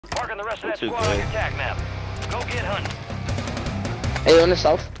Marking the rest of that squad on your attack map. Go get hunting. Hey, on the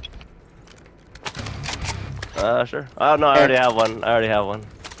south. Sure. Oh no, I already have one. I already have one.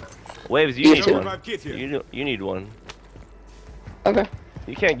 Waves, you need one. You need one. Okay.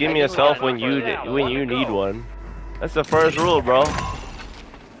 You can't give me a self when you need one. That's the first rule, bro.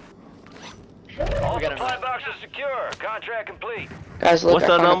 All supply boxes secure. Contract complete. Guys, look. What's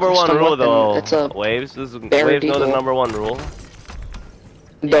the number one rule though? It's a Waves. Waves know the number one rule.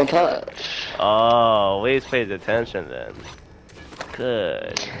 Don't touch. Oh, Waves pays attention then.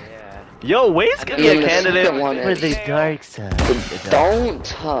 Good. Yo, Waves could be a candidate for the dark side. Don't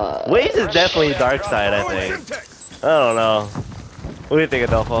touch. Waves is definitely dark side, I think. I don't know. What do you think,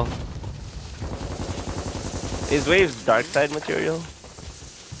 Adolfo? Is Waves dark side material?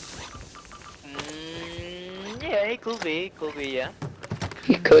 Yeah, it could be, yeah.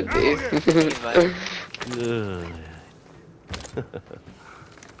 He could be.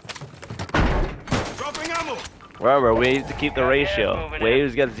 Remember, we need to keep the ratio.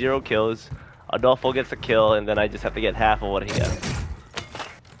 Waves gets 0 kills, Adolfo gets a kill, and then I just have to get half of what he gets.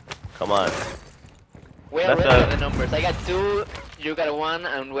 Come on. We already got the numbers. I got 2, you got 1,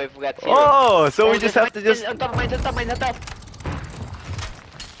 and Wave got 0. Oh, so we just have to just... On top, mine, on top.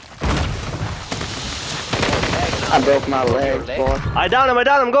 I broke my leg, boy. I down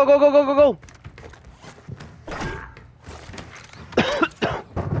him, go!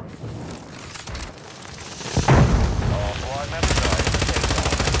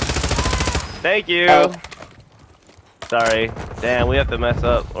 Thank you! Oh. Sorry. Damn, we have to mess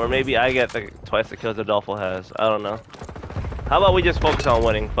up. Or maybe I get twice the kills Adolfo has. I don't know. How about we just focus on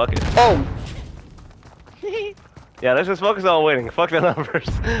winning? Fuck it. Oh! Yeah, let's just focus on winning. Fuck the numbers.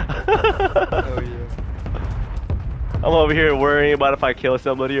 Oh, yeah. I'm over here worrying about if I kill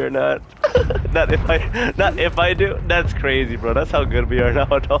somebody or not. not if I do. That's crazy, bro. That's how good we are now,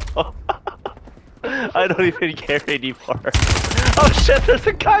 Adolfo. I don't even care anymore. Oh shit, there's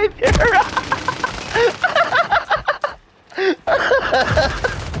a guy there!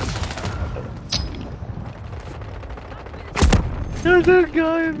 There's a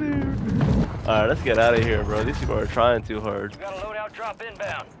guy there! Alright, let's get out of here, bro. These people are trying too hard. Got a loadout drop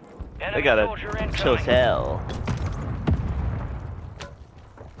inbound. They got a hotel.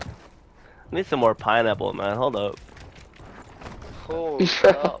 Need some more pineapple, man. Hold up. Hold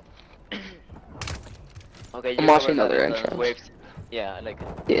up. Okay, I'm watching another intro. Waves. Yeah, I like it.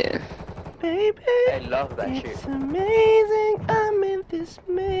 Yeah. Baby, I love that shit. It's amazing. I'm in this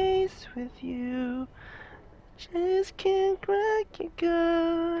maze with you. Just can't crack your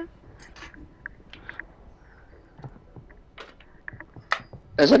gut.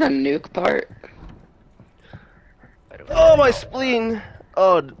 Is it a nuke part? Oh, my spleen.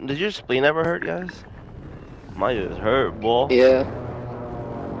 Oh, did your spleen ever hurt, guys? Mine just hurt, boy. Yeah.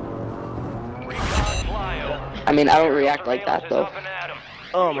 I mean, I don't react like that though.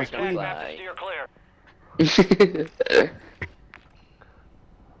 Oh, my spleen.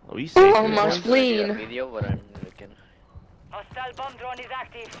 Oh, you see? Oh, my spleen. Video, but I'm looking. Hostile bomb drone is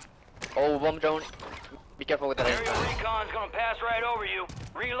active. Oh, bomb drone. Be careful with that. Aerial recon's gonna pass right over you.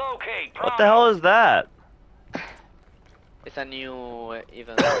 Relocate. What the hell is that? It's a new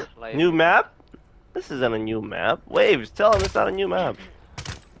event. Like... New map? This isn't a new map. Waves, tell him it's not a new map.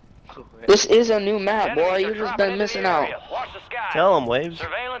 This is a new map, boy. You've just been missing out. Tell him, Waves.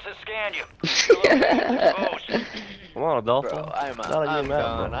 Surveillance has scanned you. Come on, Adolfo. Bro,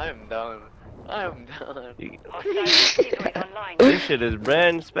 I'm done. This shit is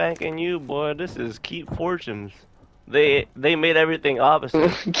brand spanking new, boy. This is Keep Fortunes. They made everything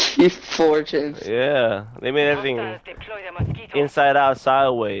opposite. Keep Fortunes. Yeah, they made everything inside out,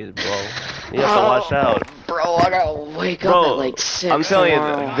 sideways, bro. You have to watch out. Bro, I gotta wake up at like 6. I'm telling you,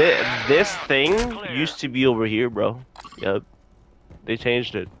 this thing used to be over here, bro. Yep. They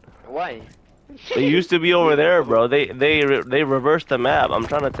changed it. Why? It used to be over there, bro. They reversed the map. I'm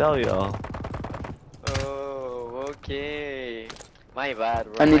trying to tell y'all. Oh, okay. My bad,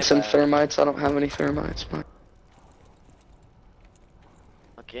 bro. I need some thermites. I don't have any thermites, man.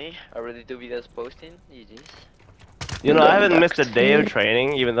 Okay, already 2 videos posting. GG's. You know, I haven't missed a day of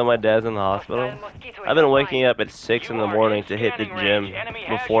training, even though my dad's in the hospital. I've been waking up at 6 in the morning to hit the gym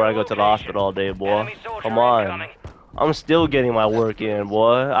before I go to the hospital all day, boy. Come on. I'm still getting my work in,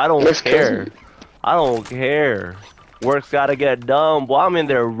 boy. I don't care. I don't care. Work's gotta get done, boy. I'm in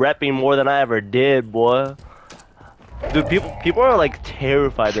there repping more than I ever did, boy. Dude, people are like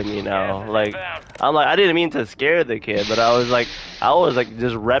terrified of me now. Like, I'm like, I didn't mean to scare the kid, but I was like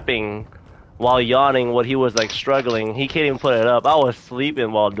just repping while yawning what he was like struggling. He can't even put it up. I was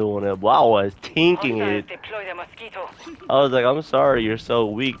sleeping while doing it, but I was tinking it. Deploy the mosquito. I was like, I'm sorry, you're so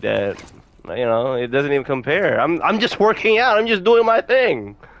weak that, you know, it doesn't even compare. I'm just working out. I'm just doing my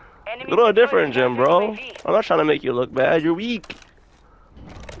thing. Go to a different gym, bro. I'm not trying to make you look bad. You're weak.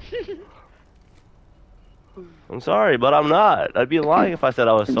 I'm sorry, but I'm not. I'd be lying if I said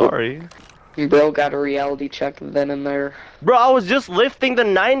I was sorry. Bro got a reality check then and there. Bro, I was just lifting the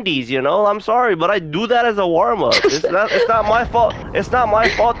 90s, you know? I'm sorry, but I do that as a warm-up. It's not my fault. It's not my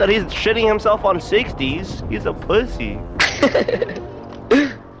fault that he's shitting himself on 60s. He's a pussy.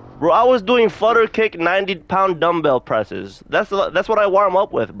 Bro, I was doing flutter kick 90-pound dumbbell presses. That's what I warm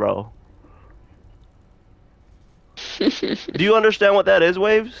up with, bro. Do you understand what that is,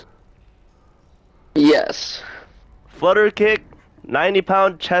 Waves? Yes. Flutter kick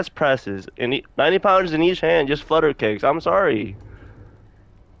 90-pound chest presses, 90 pounds in each hand, just flutter kicks. I'm sorry.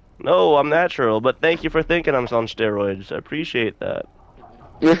 No, I'm natural, but thank you for thinking I'm on steroids. I appreciate that.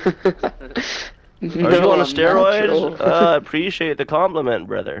 No, Are you on I'm steroids? natural. Appreciate the compliment,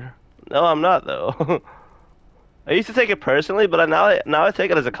 brother. No, I'm not though. I used to take it personally, but now I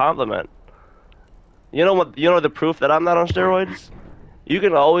take it as a compliment. You know what? You know the proof that I'm not on steroids? You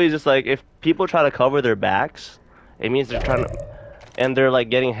can always just like, if people try to cover their backs, it means they're trying to. And they're like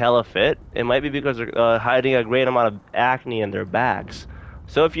getting hella fit, it might be because they're hiding a great amount of acne in their backs.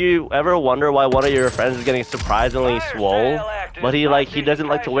 So if you ever wonder why one of your friends is getting surprisingly swole, but he doesn't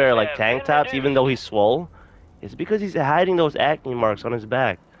like to wear like tank tops even though he's swole, it's because he's hiding those acne marks on his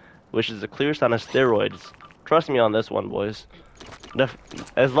back, which is a clear sign of steroids. Trust me on this one, boys.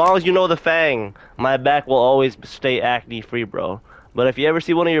 As long as you know the Fang, my back will always stay acne free, bro. But if you ever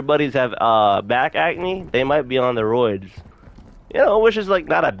see one of your buddies have back acne, they might be on the roids. You know, which is like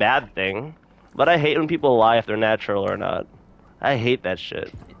not a bad thing, but I hate when people lie if they're natural or not. I hate that shit.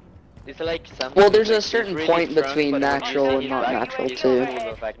 It's like Well, there's a like, certain really point strong, between but natural when and you not see natural he's too. full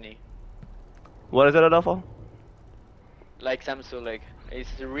of acne. What is it, Adolfo? Like Samsung, like it's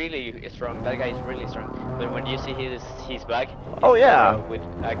really strong. That guy is really strong. But when you see his back, Oh, he's yeah. with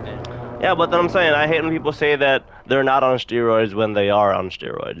acne. Yeah, but then I'm saying I hate when people say that they're not on steroids when they are on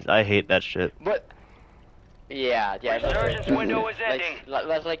steroids. I hate that shit. But yeah, that's Resurgence right. window is ending.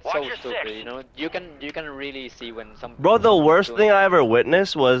 That's like Watch so your stupid, six. you know. You can really see when some. Bro, the worst doing thing it. I ever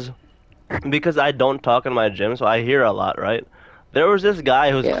witnessed was, because I don't talk in my gym, so I hear a lot, right? There was this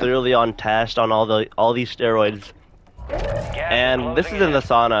guy who's clearly on test on all these steroids. And this is in the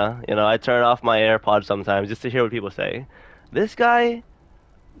sauna, you know, I turn off my AirPods sometimes just to hear what people say. This guy,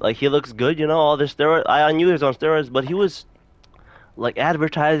 like, he looks good, you know, all this steroids. I knew he was on steroids, but he was, like,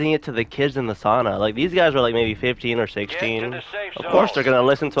 advertising it to the kids in the sauna. Like, these guys were, like, maybe 15 or 16. Of course they're gonna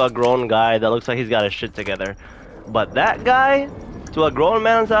listen to a grown guy that looks like he's got his shit together. But that guy, to a grown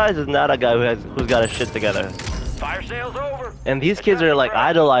man's eyes, is not a guy who's got his shit together. Fire sales over. And these kids are, like,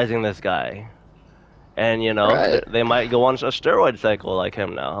 idolizing this guy. And, you know, they might go on a steroid cycle like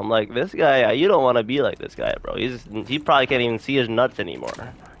him now. I'm like, this guy, you don't want to be like this guy, bro. He probably can't even see his nuts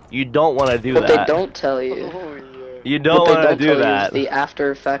anymore. You don't want to do that. What they don't tell you. You don't want to do that. The after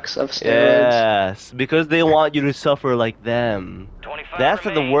effects of steroids. Yes, because they want you to suffer like them. That's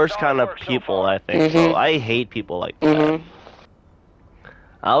the worst kind of people, I think, bro. I hate people like that.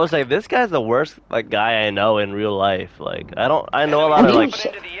 I was like, this guy's the worst like guy I know in real life. Like, I know a lot of like,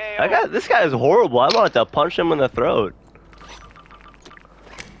 this guy is horrible. I wanted to punch him in the throat.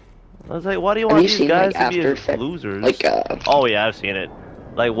 I was like, why do you want these guys to be losers? Like, oh yeah, I've seen it.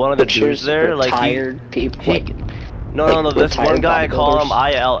 Like one of the dudes there, like tired people. No. This one guy, I call him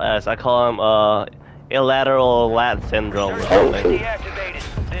ILS. I call him Ilateral Lat Syndrome or something.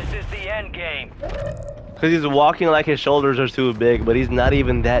 This is the end game. Cause he's walking like his shoulders are too big, but he's not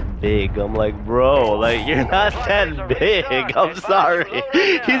even that big. I'm like, bro, like you're not that big. I'm sorry.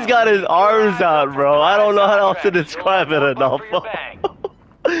 He's got his arms out, bro. I don't know how else to describe it, Adolfo.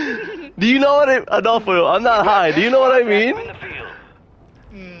 Do you know what Adolfo? I'm not high. Do you know what I mean?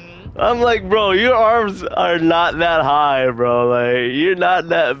 I'm like, bro, your arms are not that high, bro. Like, you're not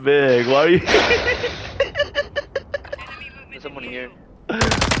that big. Why are you? There's someone here.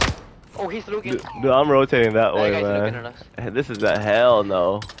 Oh, he's looking. Dude, I'm rotating that way, guy's looking man. at us. This is a hell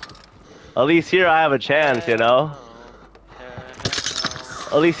no. At least here I have a chance, you know?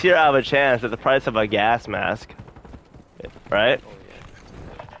 At least here I have a chance at the price of a gas mask. Right?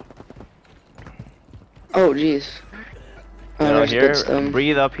 Oh, jeez. You know, here,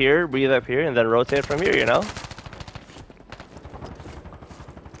 breathe up here, and then rotate from here, you know?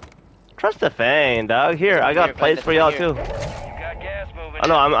 Trust the Fang, dog. Here, I got plates for y'all too. Oh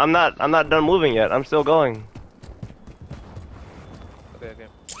no, I'm not done moving yet. I'm still going. Okay.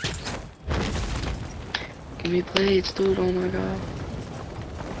 me plates, dude. Oh my god.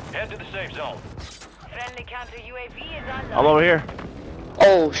 Head to the safe zone. Friendly counter UAV is online. I'm over here.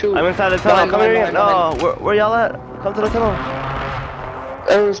 Oh shoot. I'm inside the tunnel. Come Mine, here. mine, No, where y'all at? Come to the tunnel.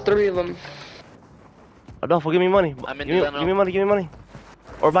 There was 3 of them. Adolfo, give me money. I'm in Give the me, tunnel. give me money. Give me money.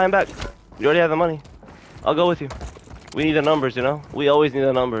 Or buy him back. You already have the money. I'll go with you. We need the numbers, you know. We always need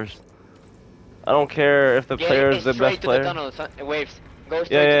the numbers. I don't care if the player is the best player. To the tunnel. Waves. Go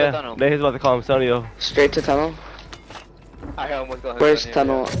straight Yeah, to the yeah. tunnel. He's about to call him Sonio. Straight to tunnel. I almost got him. Where's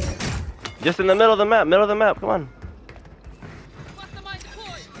tunnel? Just in the middle of the map. Middle of the map. Come on.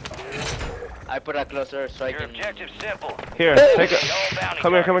 I put a closer so I Your can. objective's simple. Here, pick up.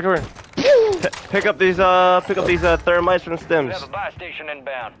 Come here. Pick up these thermites from We stems. have a buy station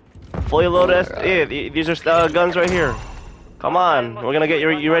inbound. Fully loaded. Yeah, these are guns right here. Come on, we're gonna get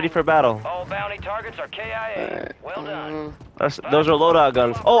you ready for battle. All bounty targets are KIA. Well done. Those are loadout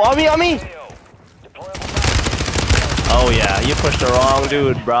guns. Oh, on me, on me! Oh yeah, you pushed the wrong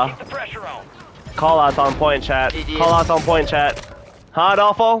dude, bro. Keep the pressure on. Call outs on point, chat. Call outs on point, chat. Huh,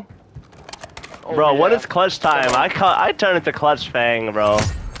 Adolfo? Oh, Bro, yeah. when it's clutch time, I turn into Clutch Fang, bro.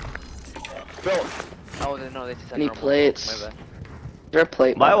 Bro. Oh no, this is a Any normal. plates? My bad. Your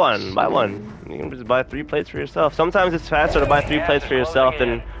plate. Buy box. one, buy one. You can just buy 3 plates for yourself. Sometimes it's faster to buy 3 plates for yourself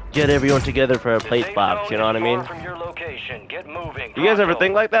than get everyone together for a The plate safe box, zone you know what I is mean? far from your location. Get moving. You guys ever Pronto.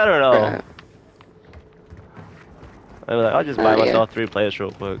 think like that or no? Yeah. I'd be like, I'll just buy Yeah. myself 3 plates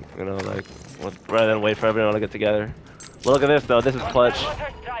real quick, you know, like, rather than wait for everyone to get together. But look at this though, this is clutch. Water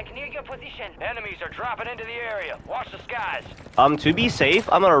strike near your position. Enemies are dropping into the area. Watch the skies. To be safe,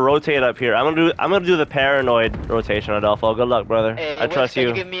 I'm gonna rotate up here. I'm gonna do the paranoid rotation, Adolfo. Good luck, brother. Hey, I trust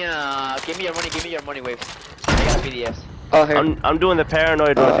you. Give me your money. Give me your money, Waves. I got PDFs. Oh here. I'm doing the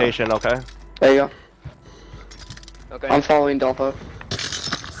paranoid rotation, okay? There you go. Okay. I'm following Dolpho.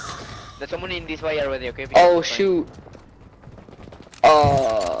 There's someone in this way already. Okay. Oh shoot.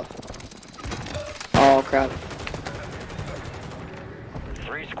 Oh crap.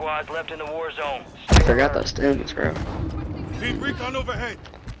 3 squads left in the war zone. I forgot that stems, bro. Need recon overhead.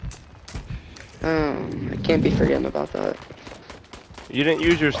 I can't be forgetting about that. You didn't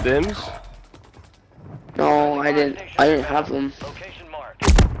use your stims? No, I didn't have them. Location marked.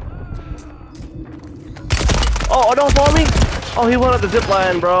 Oh, Adolfo on me? Oh, he went up the zip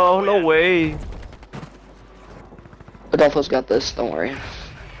line, bro. No way. Adolfo's got this, don't worry.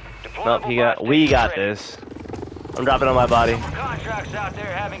 Nope, we got this. I'm dropping on my body. Contracts out there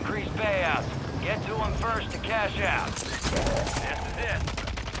have increased payouts. Get to them first to cash out. This is it.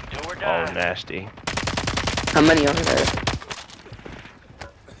 Do or die. Oh, nasty. How many are there?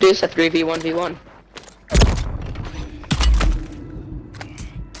 Dude, it's a 3v1v1.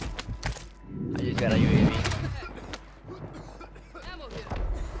 I just got a UAV.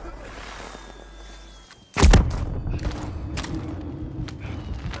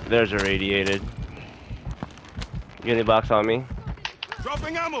 There's a radiated. Unit box on me.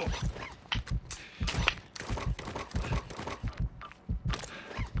 Dropping ammo.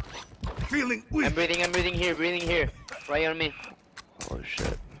 Feeling weak. I'm breathing here. Right on me. Oh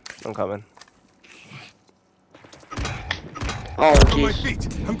shit. I'm coming. Oh On my jeez. feet.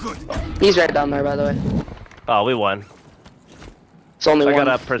 I'm good. He's right down there, by the way. Oh, we won. It's only I one.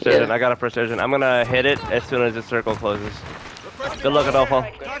 got a precision. Yeah. I got a precision. I'm gonna hit it as soon as the circle closes. Good luck, Adolfo.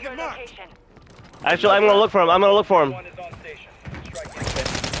 Strike near your location. Actually, I'm gonna look for him. Oh,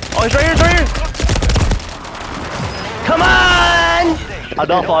 he's right here. He's right here. Come on!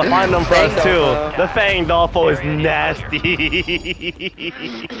 Adolfo, I find them for us Fang too. Dolfo. The Fang Dolfo is nasty.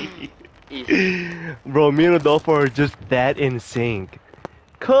 Easy. Bro, me and Adolfo are just that in sync.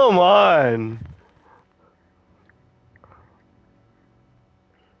 Come on.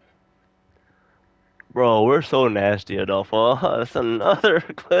 Bro, we're so nasty, Adolfo. That's another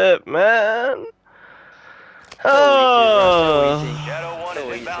clip, man. Oh, Shadow 1 So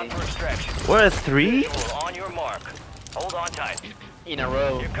is inbound easy. for extraction. we're at 3? Visual on your mark. Hold on tight. In a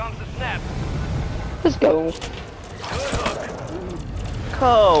row. Here comes the snap. Let's go. Good hook.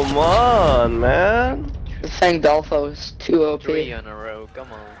 Come on, man. The Fang Dolpho is too OP. 3 in a row.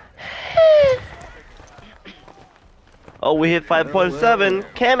 Come on. Oh, we hit 5.7.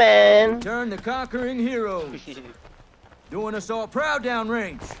 Come in. Turn the conquering heroes. Doing us all proud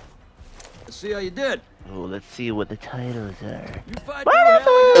downrange. Let's see how you did. Oh, let's see what the titles are. You fight to a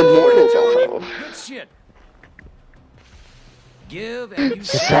hell of Immortal a Dolpho. good shit. Give and you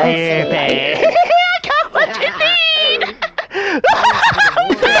Fire Bay.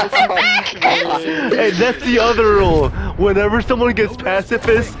 Hey, that's the other rule. Whenever someone gets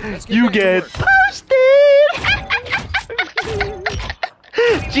pacifist, you get posted.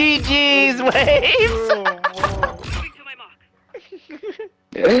 GG's, Waves.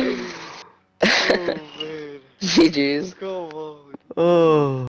 GG's. Oh.